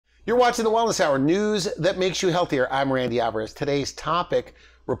You're watching the Wellness Hour, news that makes you healthier. I'm Randy Alvarez. Today's topic,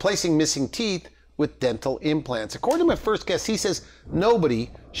 replacing missing teeth with dental implants. According to my first guest, he says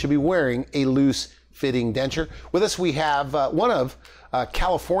nobody should be wearing a loose-fitting denture. With us, we have one of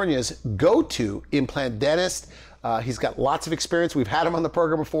California's go-to implant dentists. He's got lots of experience. We've had him on the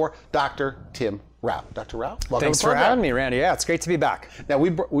program before, Dr. Tim Rauch. Dr. Rauch, welcome Thanks to the program. for having me, Randy. Yeah, it's great to be back. Now,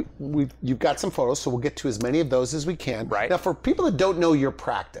 you've got some photos, so we'll get to as many of those as we can. Right. Now, for people that don't know your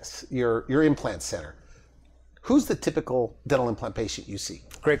practice, your implant center, who's the typical dental implant patient you see?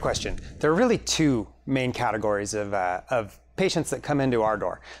 Great question. There are really two main categories of patients that come into our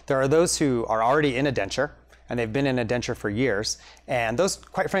door. There are those who are already in a denture, and they've been in a denture for years. And those,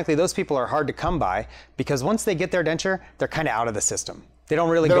 quite frankly, those people are hard to come by because once they get their denture, they're kind of out of the system. They don't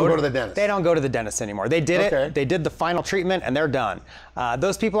really go to the dentist. They don't go to the dentist anymore. They did it, they did the final treatment, and they're done.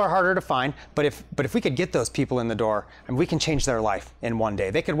 Those people are harder to find, but if we could get those people in the door, and we can change their life in one day.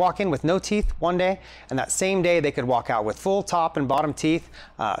 They could walk in with no teeth one day, and that same day they could walk out with full top and bottom teeth,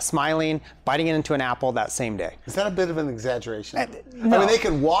 smiling, biting into an apple that same day. Is that a bit of an exaggeration? No. I mean, they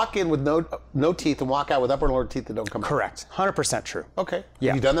can walk in with no teeth and walk out with upper and lower teeth that don't come out. Correct. 100% true. Okay. Yeah.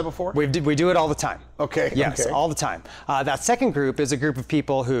 Have you done that before? We do it all the time. Okay. Yes, okay. all the time. That second group is a group of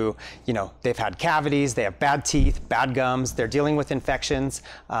people who, you know, they've had cavities, they have bad teeth, bad gums, they're dealing with infections,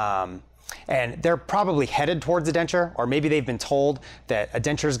 and they're probably headed towards a denture, or maybe they've been told that a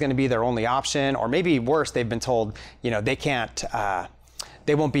denture is going to be their only option, or maybe worse, they've been told, you know,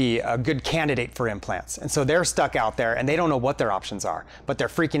 they won't be a good candidate for implants. And so they're stuck out there and they don't know what their options are, but they're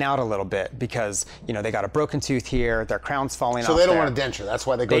freaking out a little bit because, you know, they got a broken tooth here, their crown's falling off. So they don't there. want a denture, that's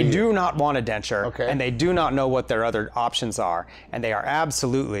why they go to you. They do not want a denture, okay. And they do not know what their other options are, and they are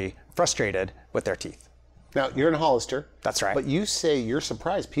absolutely frustrated with their teeth. Now, you're in Hollister. That's right. But you say you're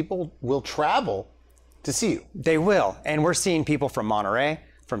surprised. People will travel to see you. They will, and we're seeing people from Monterey,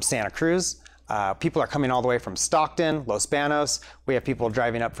 from Santa Cruz. People are coming all the way from Stockton, Los Banos. We have people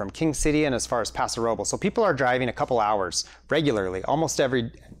driving up from King City and as far as Paso Robles. So people are driving a couple hours regularly, almost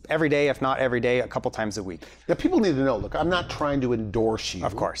every day, if not every day, a couple times a week. Now, people need to know, look, I'm not trying to endorse you.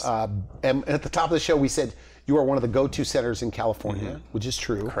 Of course. And at the top of the show, we said you are one of the go-to centers in California, which is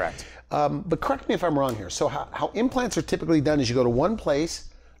true. Correct. But correct me if I'm wrong here. So how implants are typically done is you go to one place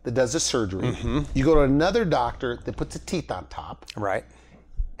that does the surgery. You go to another doctor that puts the teeth on top. Right.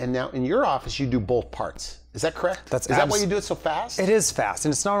 And now in your office, you do both parts. Is that correct? Is that why you do it so fast? It is fast,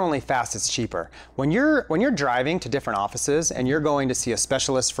 and it's not only fast, it's cheaper. When you're driving to different offices and you're going to see a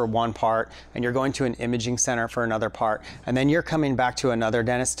specialist for one part, and you're going to an imaging center for another part, and then you're coming back to another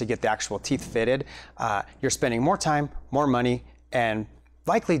dentist to get the actual teeth fitted, you're spending more time, more money, and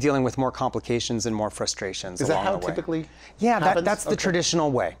likely dealing with more complications and more frustrations along the way. Is that how it typically happens? That's the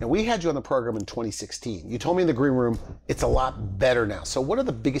traditional way. Now, we had you on the program in 2016. You told me in the green room it's a lot better now. So what are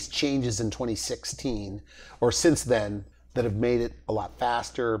the biggest changes in 2016 or since then that have made it a lot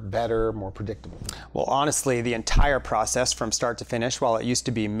faster, better, more predictable? Well, honestly, the entire process from start to finish, while it used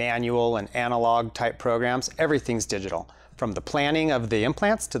to be manual and analog type programs, everything's digital. From the planning of the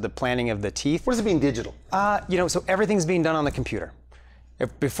implants to the planning of the teeth. What does it mean digital? You know, so everything's being done on the computer.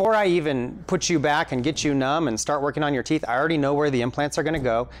 Before I even put you back and get you numb and start working on your teeth, I already know where the implants are going to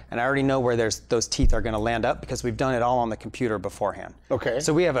go, and I already know where those teeth are going to land up because we've done it all on the computer beforehand. Okay.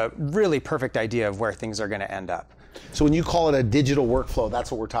 So we have a really perfect idea of where things are going to end up. So when you call it a digital workflow,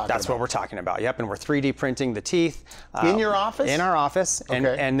 that's what we're talking about? That's what we're talking about, yep. And we're 3D printing the teeth. In your office? In our office.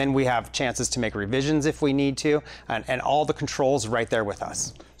 Okay. And then we have chances to make revisions if we need to, and all the controls right there with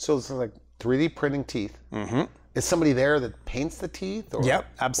us. So it's like 3D printing teeth. Is somebody there that paints the teeth? Or, yep,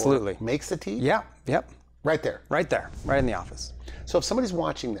 absolutely. Or makes the teeth? Yeah, yep. Right there? Right there, right in the office. So if somebody's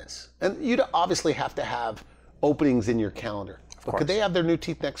watching this, and you'd obviously have to have openings in your calendar. But could they have their new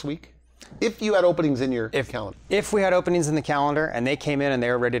teeth next week? If you had openings in your calendar? If we had openings in the calendar and they came in and they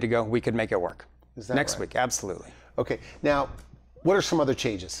were ready to go, we could make it work. Is that next right? week, absolutely. Okay, now, what are some other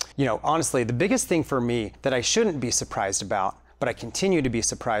changes? You know, honestly, the biggest thing for me that I shouldn't be surprised about, but I continue to be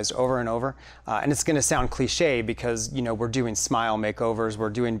surprised over and over, and it's gonna sound cliche because, you know, we're doing smile makeovers,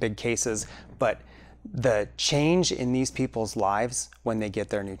 we're doing big cases, but the change in these people's lives when they get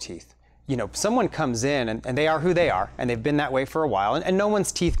their new teeth. You know, someone comes in and they are who they are, and they've been that way for a while, and no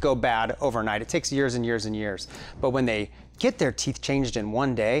one's teeth go bad overnight. It takes years and years and years. But when they get their teeth changed in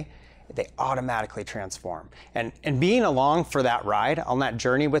one day, they automatically transform. And being along for that ride, on that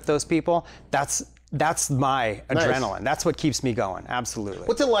journey with those people, that's that's my adrenaline. That's what keeps me going. Absolutely.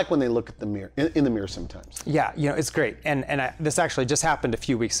 What's it like when they look at the mirror, in the mirror sometimes? Yeah, it's great. And this actually just happened a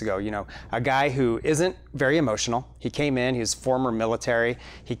few weeks ago. A guy who isn't very emotional. He came in, he was former military.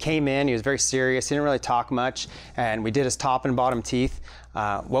 He came in, he was very serious. He didn't really talk much. And we did his top and bottom teeth,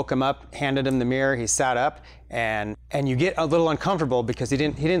 woke him up, handed him the mirror. He sat up, and you get a little uncomfortable because he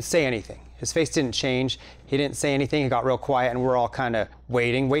didn't say anything. His face didn't change. He didn't say anything. He got real quiet, and we're all kind of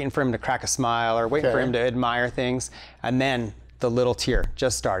waiting for him to crack a smile or waiting for him to admire things. And then the little tear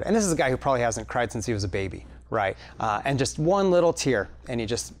just started. And this is a guy who probably hasn't cried since he was a baby, right? And just one little tear, and he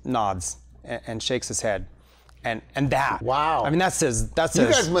just nods and shakes his head. And that. Wow. I mean, that's you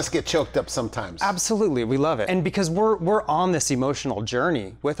guys must get choked up sometimes. Absolutely, we love it. And because we're on this emotional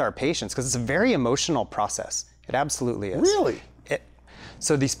journey with our patients, because it's a very emotional process. It absolutely is. Really?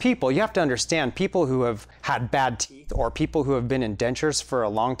 So these people, you have to understand, people who have had bad teeth or people who have been in dentures for a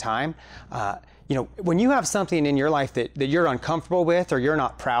long time, when you have something in your life that you're uncomfortable with or you're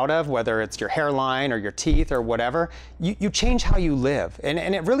not proud of, whether it's your hairline or your teeth or whatever, you change how you live. And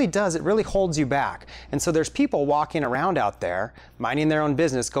it really does, it really holds you back. And so there's people walking around out there, minding their own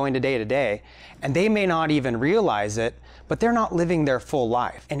business, going to day, and they may not even realize it, but they're not living their full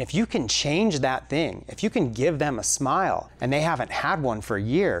life. And if you can change that thing, if you can give them a smile, and they haven't had one for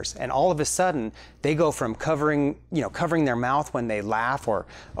years, and all of a sudden they go from covering their mouth when they laugh or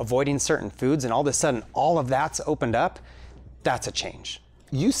avoiding certain foods, and all of a sudden all of that's opened up, that's a change.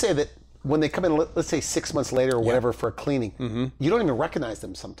 You say that when they come in, let's say 6 months later or whatever for a cleaning, you don't even recognize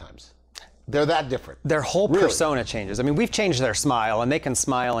them sometimes. They're that different. Their whole persona changes. I mean, we've changed their smile, and they can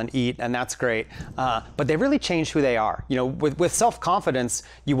smile and eat, and that's great. But they really change who they are. With self-confidence,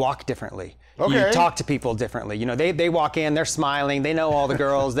 you walk differently. Okay. You talk to people differently. They walk in, they're smiling, they know all the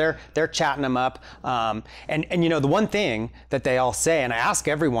girls, they're chatting them up. And the one thing that they all say, and I ask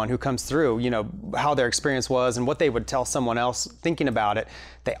everyone who comes through, how their experience was and what they would tell someone else thinking about it,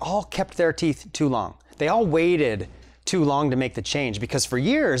 they all kept their teeth too long. They all waited too long to make the change, because for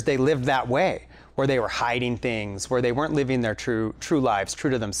years they lived that way, where they were hiding things, where they weren't living their true lives,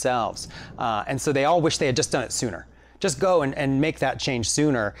 true to themselves. And so they all wish they had just done it sooner. Just go and make that change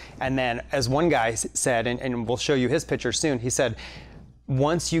sooner. And then, as one guy said, and we'll show you his picture soon, he said,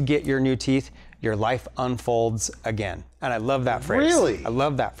 once you get your new teeth, your life unfolds again. And I love that phrase. Really? I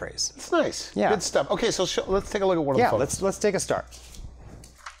love that phrase. It's nice. Yeah. Good stuff. Okay, so let's take a look at one of the photos. Yeah, let's take a start.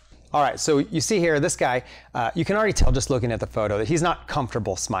 All right, so you see here, this guy, you can already tell just looking at the photo that he's not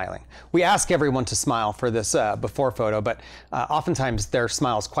comfortable smiling. We ask everyone to smile for this before photo, but oftentimes their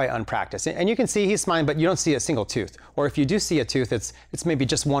smile is quite unpracticed. And you can see he's smiling, but you don't see a single tooth. Or if you do see a tooth, it's maybe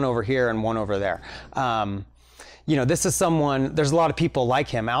just one over here and one over there. This is someone, there's a lot of people like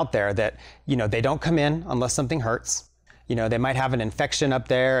him out there that, they don't come in unless something hurts. They might have an infection up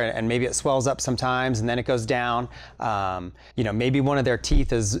there, and maybe it swells up sometimes and then it goes down. Maybe one of their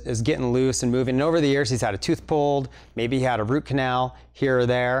teeth is getting loose and moving. And over the years, he's had a tooth pulled, maybe he had a root canal here or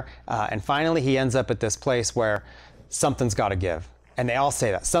there. And finally, he ends up at this place where something's got to give. And they all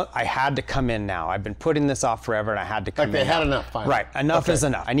say that. So I had to come in now. I've been putting this off forever, and I had to come in. Like they had enough finally. Right. Enough is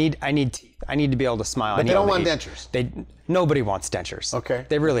enough. I need teeth. I need to be able to smile. But they don't want dentures. Nobody wants dentures. Okay.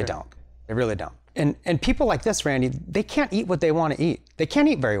 They really don't. They really don't. And people like this, Randy, they can't eat what they want to eat. They can't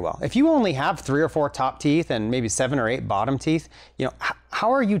eat very well. If you only have 3 or 4 top teeth and maybe 7 or 8 bottom teeth,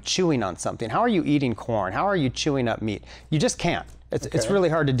 how are you chewing on something? How are you eating corn? How are you chewing up meat? You just can't. It's really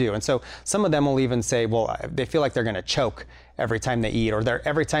hard to do. And so some of them will even say, well, they feel like they're going to choke every time they eat, or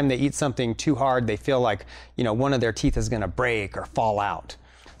every time they eat something too hard, they feel like, one of their teeth is going to break or fall out.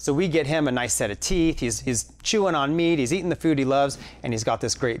 So we get him a nice set of teeth. He's chewing on meat. He's eating the food he loves, and he's got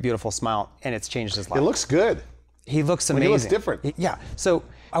this great, beautiful smile, and it's changed his life. It looks good. He looks amazing. He looks different. Yeah. So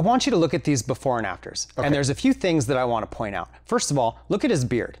I want you to look at these before and afters. Okay. And there's a few things that I want to point out. First of all, look at his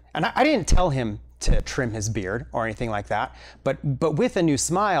beard. And I didn't tell him to trim his beard or anything like that. But with a new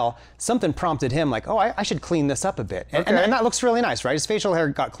smile, something prompted him like, oh, I should clean this up a bit. And that looks really nice, right? His facial hair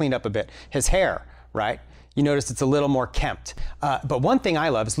got cleaned up a bit. His hair, right? You notice it's a little more kempt. But one thing I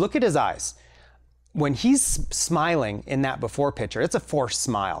love is look at his eyes. When he's smiling in that before picture, it's a forced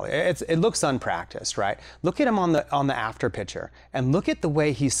smile. It looks unpracticed, right? Look at him on the after picture, and look at the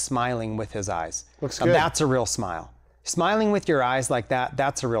way he's smiling with his eyes. Looks good. That's a real smile. Smiling with your eyes like that,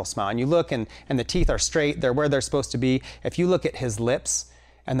 that's a real smile. And you look, and the teeth are straight, they're where they're supposed to be. If you look at his lips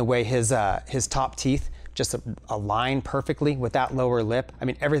and the way his top teeth just align perfectly with that lower lip, I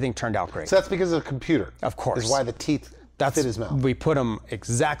mean, everything turned out great. So that's because of the computer. Of course. Is why the teeth fit his mouth. We put them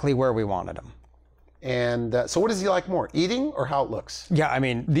exactly where we wanted them. And so what does he like more, eating or how it looks? Yeah, I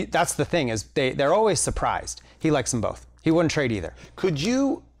mean, that's the thing is they're always surprised. He likes them both. He wouldn't trade either. Could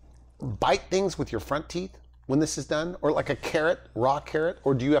you bite things with your front teeth when this is done? Or like a carrot, raw carrot?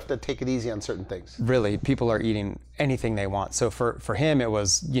 Or do you have to take it easy on certain things? Really, people are eating anything they want. So for him, it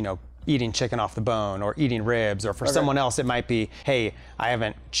was, eating chicken off the bone or eating ribs, or for someone else it might be, hey, I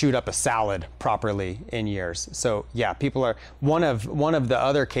haven't chewed up a salad properly in years. So yeah, people are one of the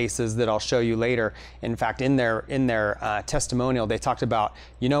other cases that I'll show you later. In fact, in their testimonial, they talked about,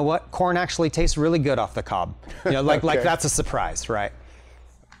 you know what, corn actually tastes really good off the cob. Like that's a surprise, right?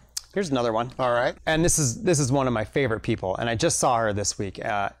 Here's another one. All right. And this is one of my favorite people, and I just saw her this week.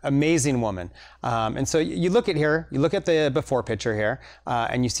 Amazing woman. And so you look at here, you look at the before picture here,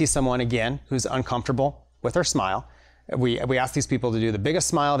 and you see someone again who's uncomfortable with her smile. We ask these people to do the biggest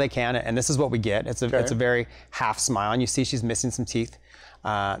smile they can, and this is what we get. It's a very half smile, and you see she's missing some teeth.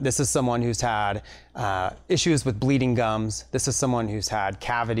 This is someone who's had issues with bleeding gums. This is someone who's had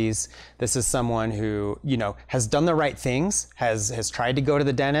cavities. This is someone who, has done the right things, has tried to go to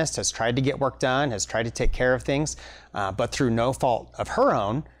the dentist, has tried to get work done, has tried to take care of things, but through no fault of her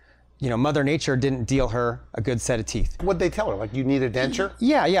own, Mother Nature didn't deal her a good set of teeth. What'd they tell her? Like, you need a denture?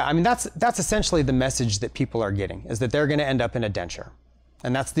 Yeah. I mean, that's essentially the message that people are getting, is that they're going to end up in a denture.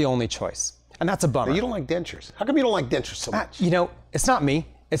 And that's the only choice. And that's a bummer. But you don't like dentures. How come you don't like dentures so much? It's not me.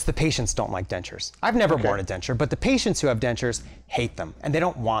 It's the patients don't like dentures. I've never worn a denture, but the patients who have dentures hate them, and they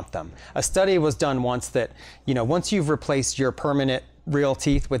don't want them. A study was done once that, once you've replaced your permanent real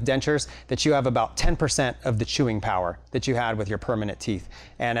teeth with dentures, that you have about 10% of the chewing power that you had with your permanent teeth.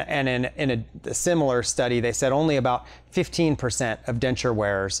 And in a similar study, they said only about 15% of denture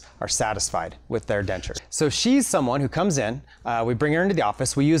wearers are satisfied with their dentures. So she's someone who comes in, we bring her into the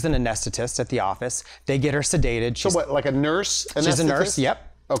office, we use an anesthetist at the office, they get her sedated. So what, like a nurse? She's a nurse, yep.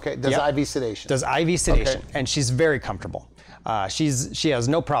 Okay, does IV sedation. Does IV sedation, and she's very comfortable. She has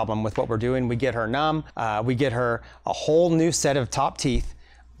no problem with what we're doing. We get her numb. We get her a whole new set of top teeth.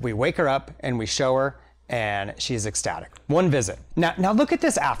 We wake her up and we show her, and she's ecstatic. One visit. Now look at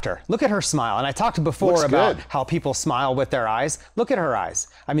this after. Look at her smile. And I talked before about how people smile with their eyes. Look at her eyes.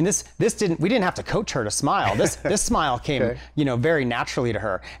 I mean, we didn't have to coach her to smile. This smile came, very naturally to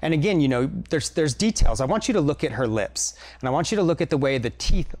her. And again, there's details. I want you to look at her lips, and I want you to look at the way the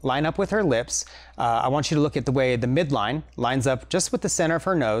teeth line up with her lips. I want you to look at the way the midline lines up just with the center of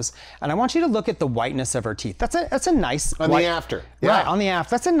her nose, and I want you to look at the whiteness of her teeth. That's a nice on white, the after. Right, on the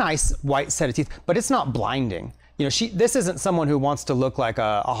after. That's a nice white set of teeth, but it's not blinding. This isn't someone who wants to look like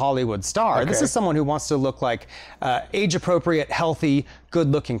a Hollywood star. Okay. This is someone who wants to look like age-appropriate, healthy,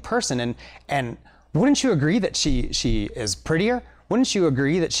 good-looking person. And wouldn't you agree that she is prettier? Wouldn't you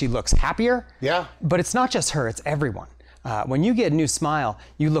agree that she looks happier? Yeah. But it's not just her, it's everyone. When you get a new smile,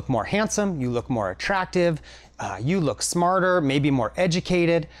 you look more handsome, you look more attractive, you look smarter, maybe more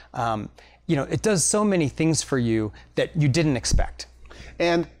educated. It does so many things for you that you didn't expect.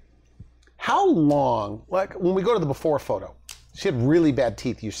 And how long, like when we go to the before photo, she had really bad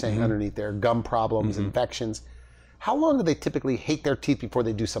teeth, you're saying, underneath there, gum problems, infections. How long do they typically hate their teeth before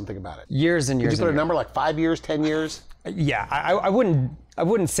they do something about it? Years and years. Did you put a number, like 5 years, 10 years? Yeah, I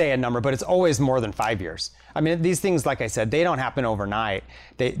wouldn't say a number, but it's always more than 5 years. I mean, these things, like I said, they don't happen overnight.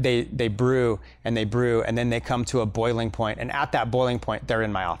 They brew, and then they come to a boiling point, and at that boiling point, they're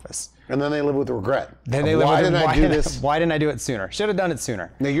in my office. And then they live with regret. Why didn't I do it sooner? Should have done it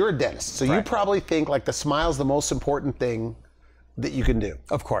sooner. Now, you're a dentist, so you probably think like the smile's the most important thing that you can do.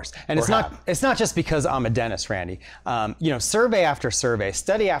 Of course. And it's not just because I'm a dentist, Randy. Survey after survey,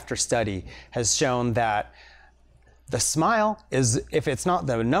 study after study has shown that the smile is, if it's not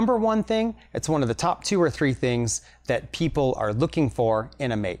the number one thing, it's one of the top 2 or 3 things that people are looking for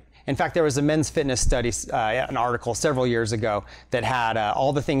in a mate. In fact, there was a men's fitness study, an article several years ago that had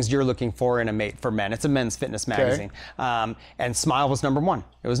all the things you're looking for in a mate for men. It's a men's fitness magazine. And smile was number 1.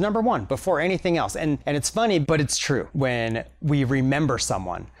 It was number 1 before anything else. And it's funny, but it's true. When we remember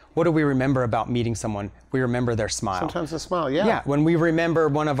someone, what do we remember about meeting someone? We remember their smile. Sometimes the smile, yeah. Yeah, when we remember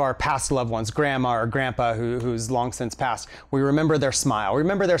one of our past loved ones, grandma or grandpa who's long since passed, we remember their smile. We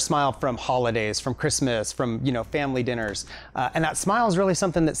remember their smile from holidays, from Christmas, from family dinners. And that smile is really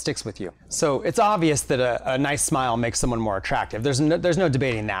something that sticks with you. So it's obvious that a nice smile makes someone more attractive. There's no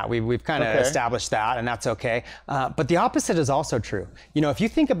debating that. We've kind of established that, and that's okay. But the opposite is also true. If you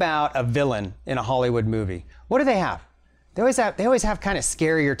think about a villain in a Hollywood movie, what do they have? They always have kind of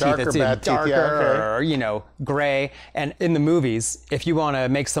scarier teeth. Darker, bad teeth, or gray. And in the movies, if you want to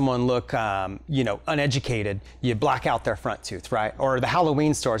make someone look uneducated, you black out their front tooth, right? Or the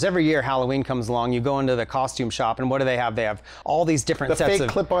Halloween stores. Every year Halloween comes along, you go into the costume shop, and what do they have? They have all these different sets of fake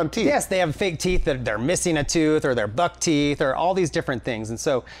clip-on teeth. Yes, they have fake teeth that they're missing a tooth, or they're buck teeth, or all these different things. And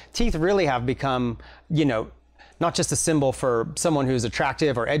so teeth really have become, not just a symbol for someone who's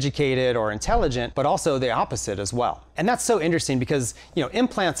attractive or educated or intelligent, but also the opposite as well. And that's so interesting because,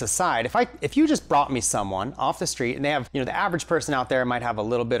 implants aside, if you just brought me someone off the street and they have, the average person out there might have a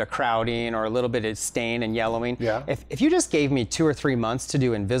little bit of crowding or a little bit of stain and yellowing. Yeah. If you just gave me 2 or 3 months to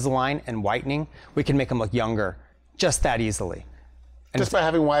do Invisalign and whitening, we can make them look younger just that easily. And just by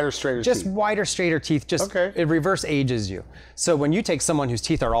having wider, straighter teeth? Just wider, straighter teeth, it reverse ages you. So when you take someone whose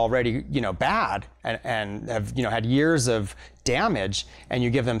teeth are already, bad and have, had years of damage and you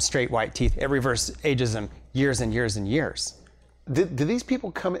give them straight white teeth, it reverse ages them years and years and years. Do these people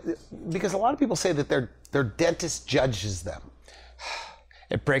come in, because a lot of people say that their dentist judges them.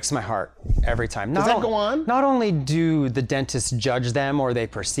 It breaks my heart every time. Does that go on? Not only do the dentists judge them or they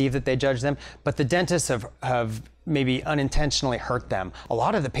perceive that they judge them, but the dentists have maybe unintentionally hurt them. A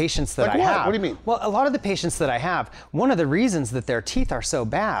lot of the patients that I have. What do you mean? Well, a lot of the patients that I have, one of the reasons that their teeth are so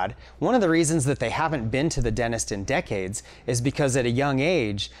bad, one of the reasons that they haven't been to the dentist in decades is because at a young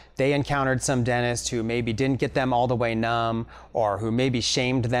age, they encountered some dentist who maybe didn't get them all the way numb or who maybe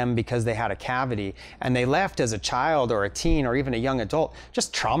shamed them because they had a cavity, and they left as a child or a teen or even a young adult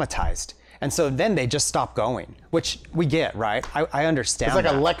just traumatized. And so then they just stop going, which we get, right? I understand. It's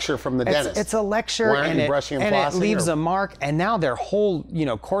like a lecture from the dentist. It's a lecture, and it leaves a mark. And now their whole,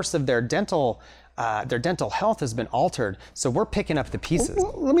 course of their dental health has been altered. So we're picking up the pieces.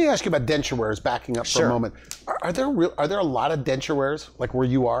 Well, let me ask you about denture wearers. Backing up for a moment, are there a lot of denture wearers like where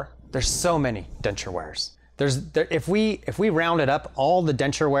you are? There's so many denture wearers. If we rounded up all the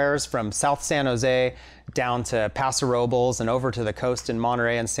denture wearers from South San Jose down to Paso Robles and over to the coast in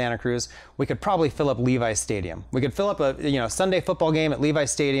Monterey and Santa Cruz, we could probably fill up Levi's Stadium. We could fill up a Sunday football game at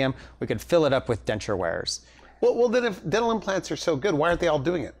Levi's Stadium. We could fill it up with denture wearers. Well, then if dental implants are so good, why aren't they all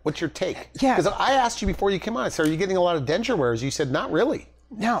doing it? What's your take? Yeah. Because I asked you before you came on, I said, are you getting a lot of denture wearers? You said, not really.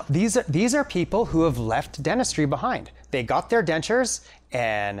 Now, these are people who have left dentistry behind. They got their dentures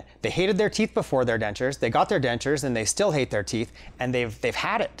and they hated their teeth before their dentures. They got their dentures and they still hate their teeth, and they've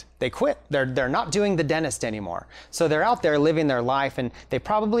had it. They quit. They're not doing the dentist anymore. So they're out there living their life, and they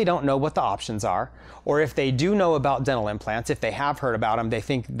probably don't know what the options are. Or if they do know about dental implants, if they have heard about them, they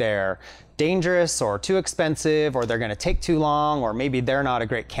think they're dangerous or too expensive, or they're going to take too long, or maybe they're not a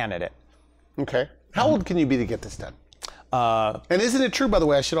great candidate. Okay. How old can you be to get this done? And isn't it true, by the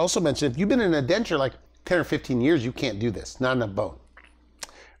way, I should also mention, if you've been in a denture like 10 or 15 years, you can't do this. Not enough bone.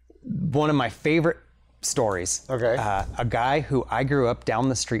 One of my favorite stories. Okay. A guy who I grew up down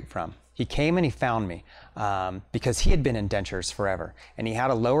the street from. He came and he found me because he had been in dentures forever, and he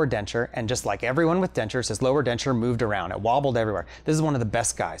had a lower denture, and just like everyone with dentures, his lower denture moved around. It wobbled everywhere. This is one of the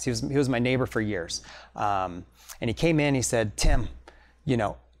best guys. He was my neighbor for years. And he came in, he said, Tim,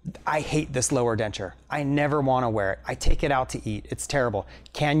 I hate this lower denture. I never want to wear it. I take it out to eat. It's terrible.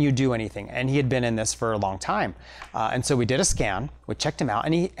 Can you do anything? And he had been in this for a long time. And so we did a scan. We checked him out,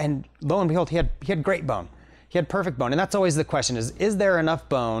 and lo and behold, he had great bone. He had perfect bone. And that's always the question is there enough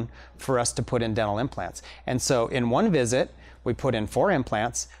bone for us to put in dental implants? And so in one visit, we put in 4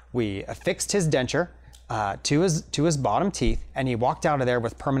 implants. We affixed his denture to his bottom teeth, and he walked out of there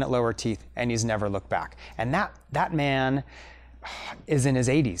with permanent lower teeth, and he's never looked back. And that man is in his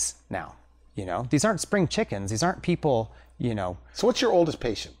 80s now. These aren't spring chickens. These aren't people, So what's your oldest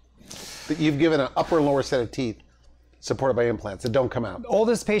patient that you've given an upper and lower set of teeth supported by implants that don't come out? The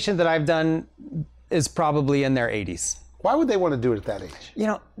oldest patient that I've done is probably in their 80s. Why would they want to do it at that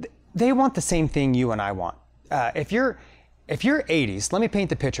age? They want the same thing you and I want. If you're 80s, let me paint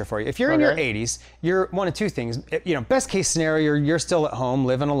the picture for you. If you're in your 80s, you're one of two things. Best case scenario, you're still at home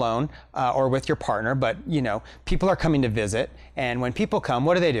living alone or with your partner, but people are coming to visit, and when people come,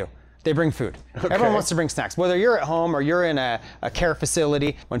 what do? They bring food. Okay. Everyone wants to bring snacks. Whether you're at home or you're in a care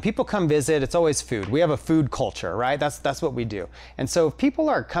facility, when people come visit, it's always food. We have a food culture, right? That's what we do. And so if people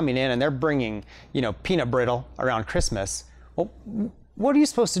are coming in and they're bringing, peanut brittle around Christmas, well, what are you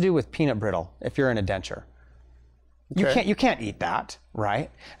supposed to do with peanut brittle if you're in a denture? Okay. You can't eat that, right?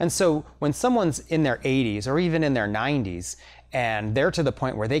 And so when someone's in their 80s or even in their 90s and they're to the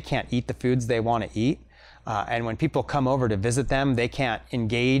point where they can't eat the foods they want to eat, and when people come over to visit them, they can't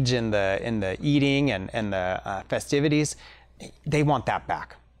engage in the eating and the festivities, they want that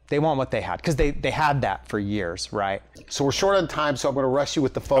back. They want what they had, because they had that for years, right? So we're short on time, so I'm going to rush you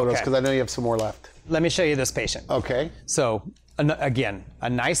with the photos because I know you have some more left. Let me show you this patient. Okay. So again, a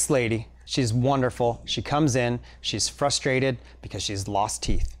nice lady. She's wonderful. She comes in, she's frustrated because she's lost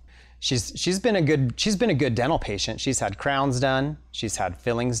teeth. she's been a good dental patient. She's had crowns done, she's had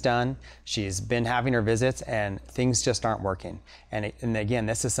fillings done, she's been having her visits, and things just aren't working. And again,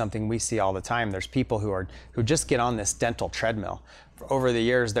 this is something we see all the time. There's people who just get on this dental treadmill. Over the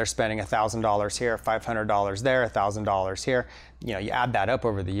years, they're spending $1,000 here, $500 there, $1,000 here. You know, you add that up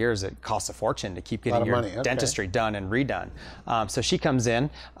over the years, it costs a fortune to keep getting your dentistry done and redone. So she comes in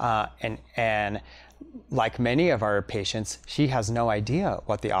and like many of our patients, she has no idea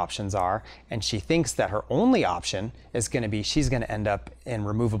what the options are, and she thinks that her only option is going to be she's going to end up in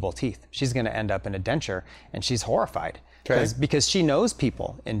removable teeth. She's going to end up in a denture, and she's horrified. Because she knows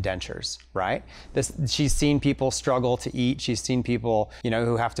people in dentures, right? She's seen people struggle to eat. She's seen people, you know,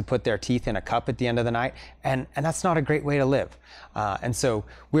 who have to put their teeth in a cup at the end of the night, and that's not a great way to live. And so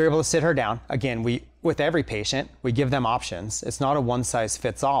we were able to sit her down. Again, with every patient, we give them options. It's not a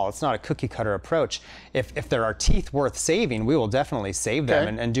one-size-fits-all. It's not a cookie-cutter approach. If there are teeth worth saving, we will definitely save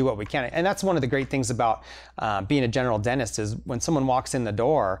them and do what we can. And that's one of the great things about being a general dentist is when someone walks in the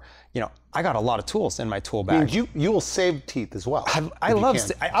door, you know, I got a lot of tools in my tool bag. You will save teeth as well.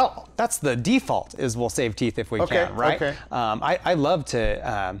 That's the default, is we'll save teeth if we can, right? I love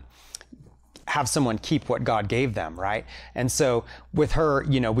to have someone keep what God gave them, right? And so with her,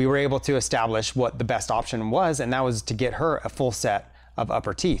 you know, we were able to establish what the best option was, and that was to get her a full set of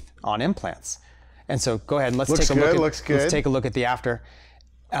upper teeth on implants. And so go ahead and let's take a look at the after.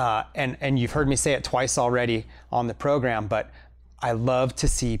 And you've heard me say it twice already on the program, but I love to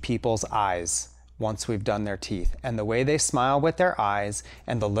see people's eyes once we've done their teeth, and the way they smile with their eyes,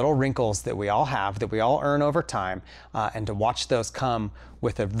 and the little wrinkles that we all have, that we all earn over time, and to watch those come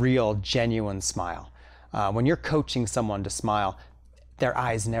with a real, genuine smile. When you're coaching someone to smile, their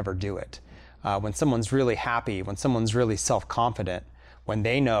eyes never do it. When someone's really happy, when someone's really self-confident, when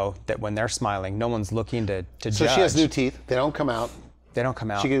they know that when they're smiling, no one's looking to judge. So she has new teeth. They don't come out. They don't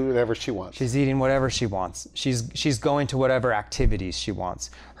come out. She can do whatever she wants. She's eating whatever she wants. She's going to whatever activities she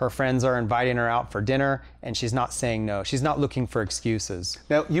wants. Her friends are inviting her out for dinner, and she's not saying no. She's not looking for excuses.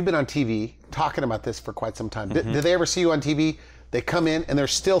 Now, you've been on TV talking about this for quite some time. Did they ever see you on TV? They come in and they're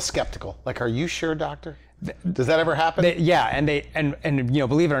still skeptical. Like, are you sure, doctor? Does that ever happen? And you know,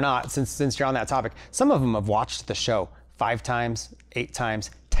 believe it or not, since you're on that topic, some of them have watched the show 5 times, 8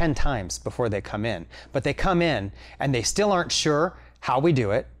 times, 10 times before they come in. But they come in and they still aren't sure how we do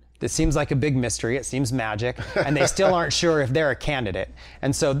it. It seems like a big mystery. It seems magic. And they still aren't sure if they're a candidate.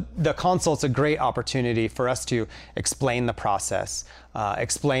 And so the consult's a great opportunity for us to explain the process,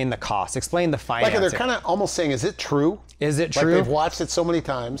 explain the cost, explain the financing. Like they're kind of almost saying, is it true? Is it true? Like they've watched it so many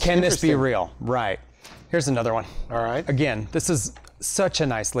times. Can this be real? Right. Here's another one. All right. Again, this is such a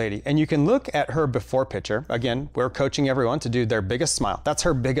nice lady. And you can look at her before picture. Again, we're coaching everyone to do their biggest smile. That's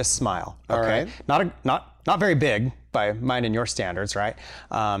her biggest smile. Okay. All right. Not very big by mine and your standards, right?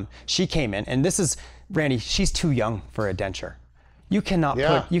 She came in, and this is, Randy, she's too young for a denture. You cannot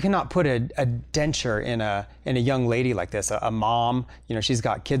put a denture in a young lady like this, a mom. You know, she's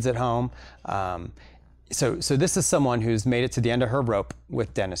got kids at home. So this is someone who's made it to the end of her rope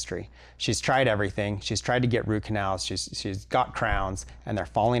with dentistry. She's tried everything. She's tried to get root canals. She's got crowns, and they're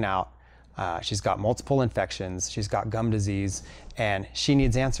falling out. She's got multiple infections. She's got gum disease, and she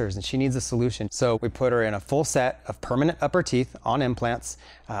needs answers, and she needs a solution. So we put her in a full set of permanent upper teeth on implants.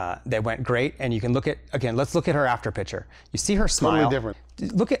 They went great, and you can look at, again, let's look at her after picture. You see her smile. Totally different.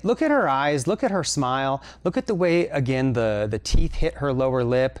 Look at her eyes, look at her smile, look at the way, again, the teeth hit her lower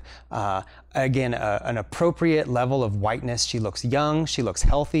lip. Again, an appropriate level of whiteness. She looks young, she looks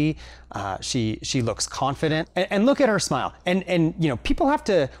healthy, she looks confident. And look at her smile. And you know, people have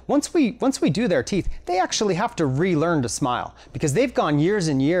to, once we do their teeth, they actually have to relearn to smile, because they've gone years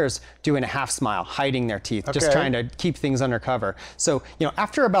and years doing a half smile, hiding their teeth, just trying to keep things under cover. So, you know,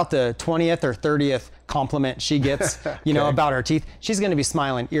 after about the 20th or 30th compliment she gets, you know, about her teeth, she's going to be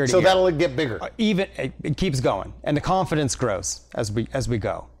smiling ear to ear. So that'll get bigger. It keeps going, and the confidence grows as we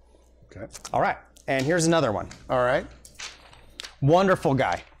go. Okay. All right, and here's another one. All right. Wonderful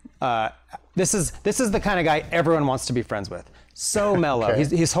guy. This is the kind of guy everyone wants to be friends with. So mellow.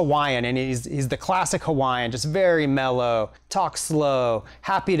 Okay. He's Hawaiian, and he's the classic Hawaiian, just very mellow, talks slow,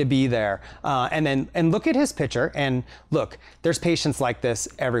 happy to be there. And look at his picture, and look, there's patients like this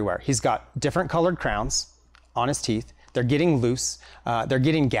everywhere. He's got different colored crowns on his teeth. They're getting loose. They're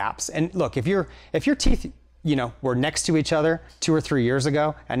getting gaps. And look, if your teeth, you know, were next to each other 2 or 3 years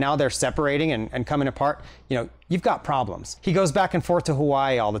ago, and now they're separating and coming apart, you know, you've got problems. He goes back and forth to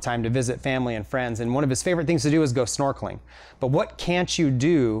Hawaii all the time to visit family and friends, and one of his favorite things to do is go snorkeling. But what can't you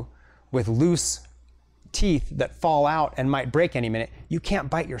do with loose teeth that fall out and might break any minute? You can't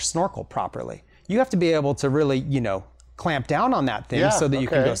bite your snorkel properly. You have to be able to really, you know, clamp down on that thing so that you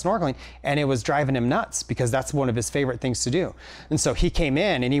can go snorkeling. And it was driving him nuts because that's one of his favorite things to do. And so he came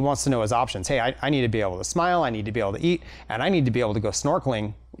in and he wants to know his options. Hey, I need to be able to smile, I need to be able to eat, and I need to be able to go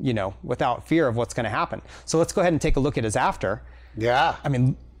snorkeling, you know, without fear of what's going to happen. So let's go ahead and take a look at his after. Yeah. I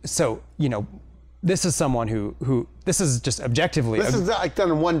mean, so, you know, this is someone who this is just objectively. This is like done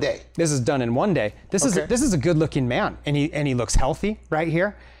in one day. This is done in one day. This is a good looking man, and he looks healthy right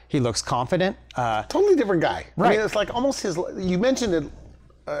here. He looks confident. Totally different guy. Right. I mean, it's like almost his. You mentioned it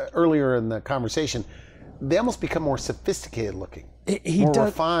earlier in the conversation. They almost become more sophisticated looking, more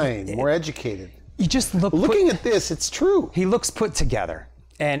refined, more educated. You just looking at this. It's true. He looks put together,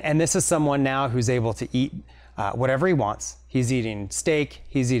 and this is someone now who's able to eat whatever he wants. He's eating steak,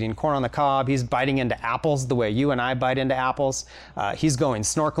 he's eating corn on the cob, he's biting into apples the way you and I bite into apples. He's going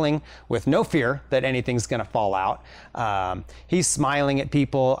snorkeling with no fear that anything's gonna fall out. He's smiling at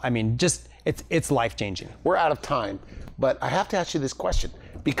people. I mean, just, it's life-changing. We're out of time, but I have to ask you this question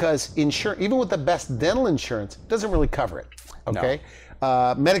because insurance, even with the best dental insurance, doesn't really cover it, okay? No.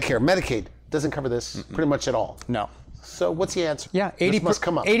 Medicare, Medicaid doesn't cover this pretty much at all. No. So what's the answer? Yeah, this must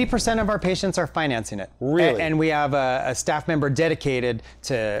come up. 80% of our patients are financing it. Really? And we have a staff member dedicated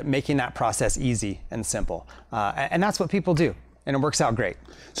to making that process easy and simple. And that's what people do, and it works out great.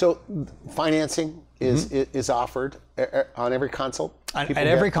 So financing is offered on every consult? At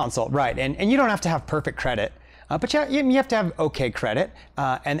every consult, right. And you don't have to have perfect credit, but you have to have okay credit,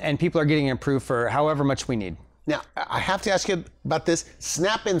 and people are getting approved for however much we need. Now, I have to ask you about this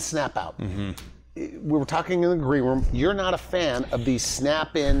snap in, snap out. We were talking in the green room. You're not a fan of these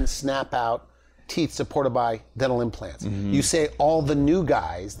snap in, snap out teeth supported by dental implants. You say all the new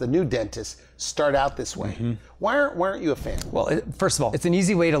guys, the new dentists, start out this way. Why aren't you a fan? Well, first of all, it's an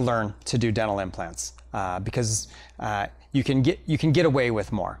easy way to learn to do dental implants because you can get away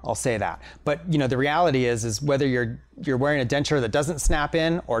with more. I'll say that. But you know, the reality is whether you're wearing a denture that doesn't snap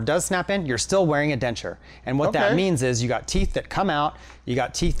in or does snap in, you're still wearing a denture. And what that means is you got teeth that come out, you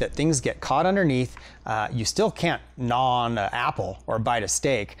got teeth that things get caught underneath. You still can't gnaw on an apple or bite a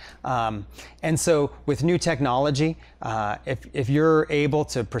steak. And so with new technology, if you're able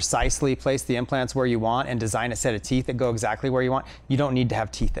to precisely place the implants where you want and design a set of teeth that go exactly where you want, you don't need to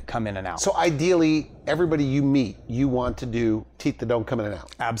have teeth that come in and out. So ideally, everybody you meet, you want to do teeth that don't come in and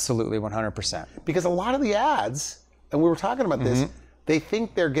out. Absolutely, 100%. Because a lot of the ads, and we were talking about this, they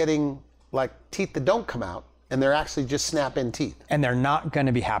think they're getting like teeth that don't come out, and they're actually just snap in teeth. And they're not going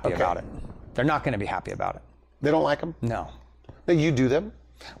to be happy about it. They're not going to be happy about it. They don't like them? No. Now you do them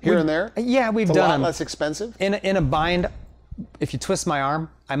here and there? Yeah, we've it's done a lot them. less expensive? In a bind, if you twist my arm,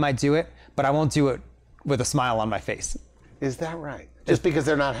 I might do it, but I won't do it with a smile on my face. Is that right? Just because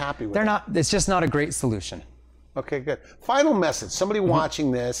they're not happy with it? They're not. It's just not a great solution. Okay, good. Final message. Somebody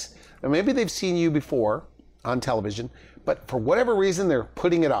watching this, and maybe they've seen you before on television, but for whatever reason, they're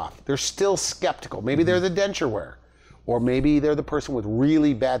putting it off. They're still skeptical. Maybe they're the denture wearer, or maybe they're the person with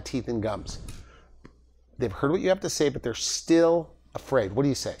really bad teeth and gums. They've heard what you have to say, but they're still afraid. What do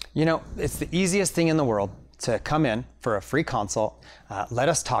you say? You know, it's the easiest thing in the world to come in for a free consult. Let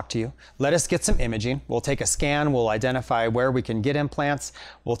us talk to you. Let us get some imaging. We'll take a scan. We'll identify where we can get implants.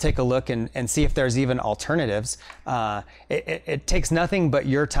 We'll take a look and see if there's even alternatives. It takes nothing but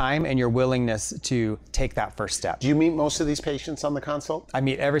your time and your willingness to take that first step. Do you meet most of these patients on the consult? I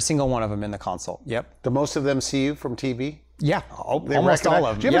meet every single one of them in the consult. Yep. Do most of them see you from TV? Yeah, almost all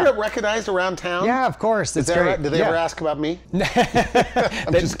of them. Do you ever get recognized around town? Yeah, of course. It's great. Do they ever ask about me?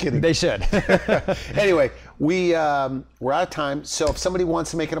 I'm just kidding. They should. Anyway, we're out of time. So if somebody wants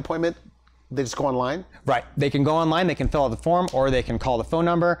to make an appointment, they just go online? Right. They can go online, they can fill out the form, or they can call the phone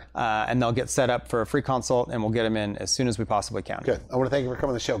number, and they'll get set up for a free consult, and we'll get them in as soon as we possibly can. Good. I want to thank you for coming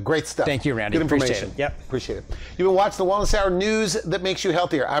on the show. Great stuff. Thank you, Randy. Good information. Appreciate it. Yep. Appreciate it. You've been watching the Wellness Hour news that makes you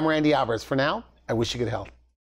healthier. I'm Randy Alvarez. For now, I wish you good health.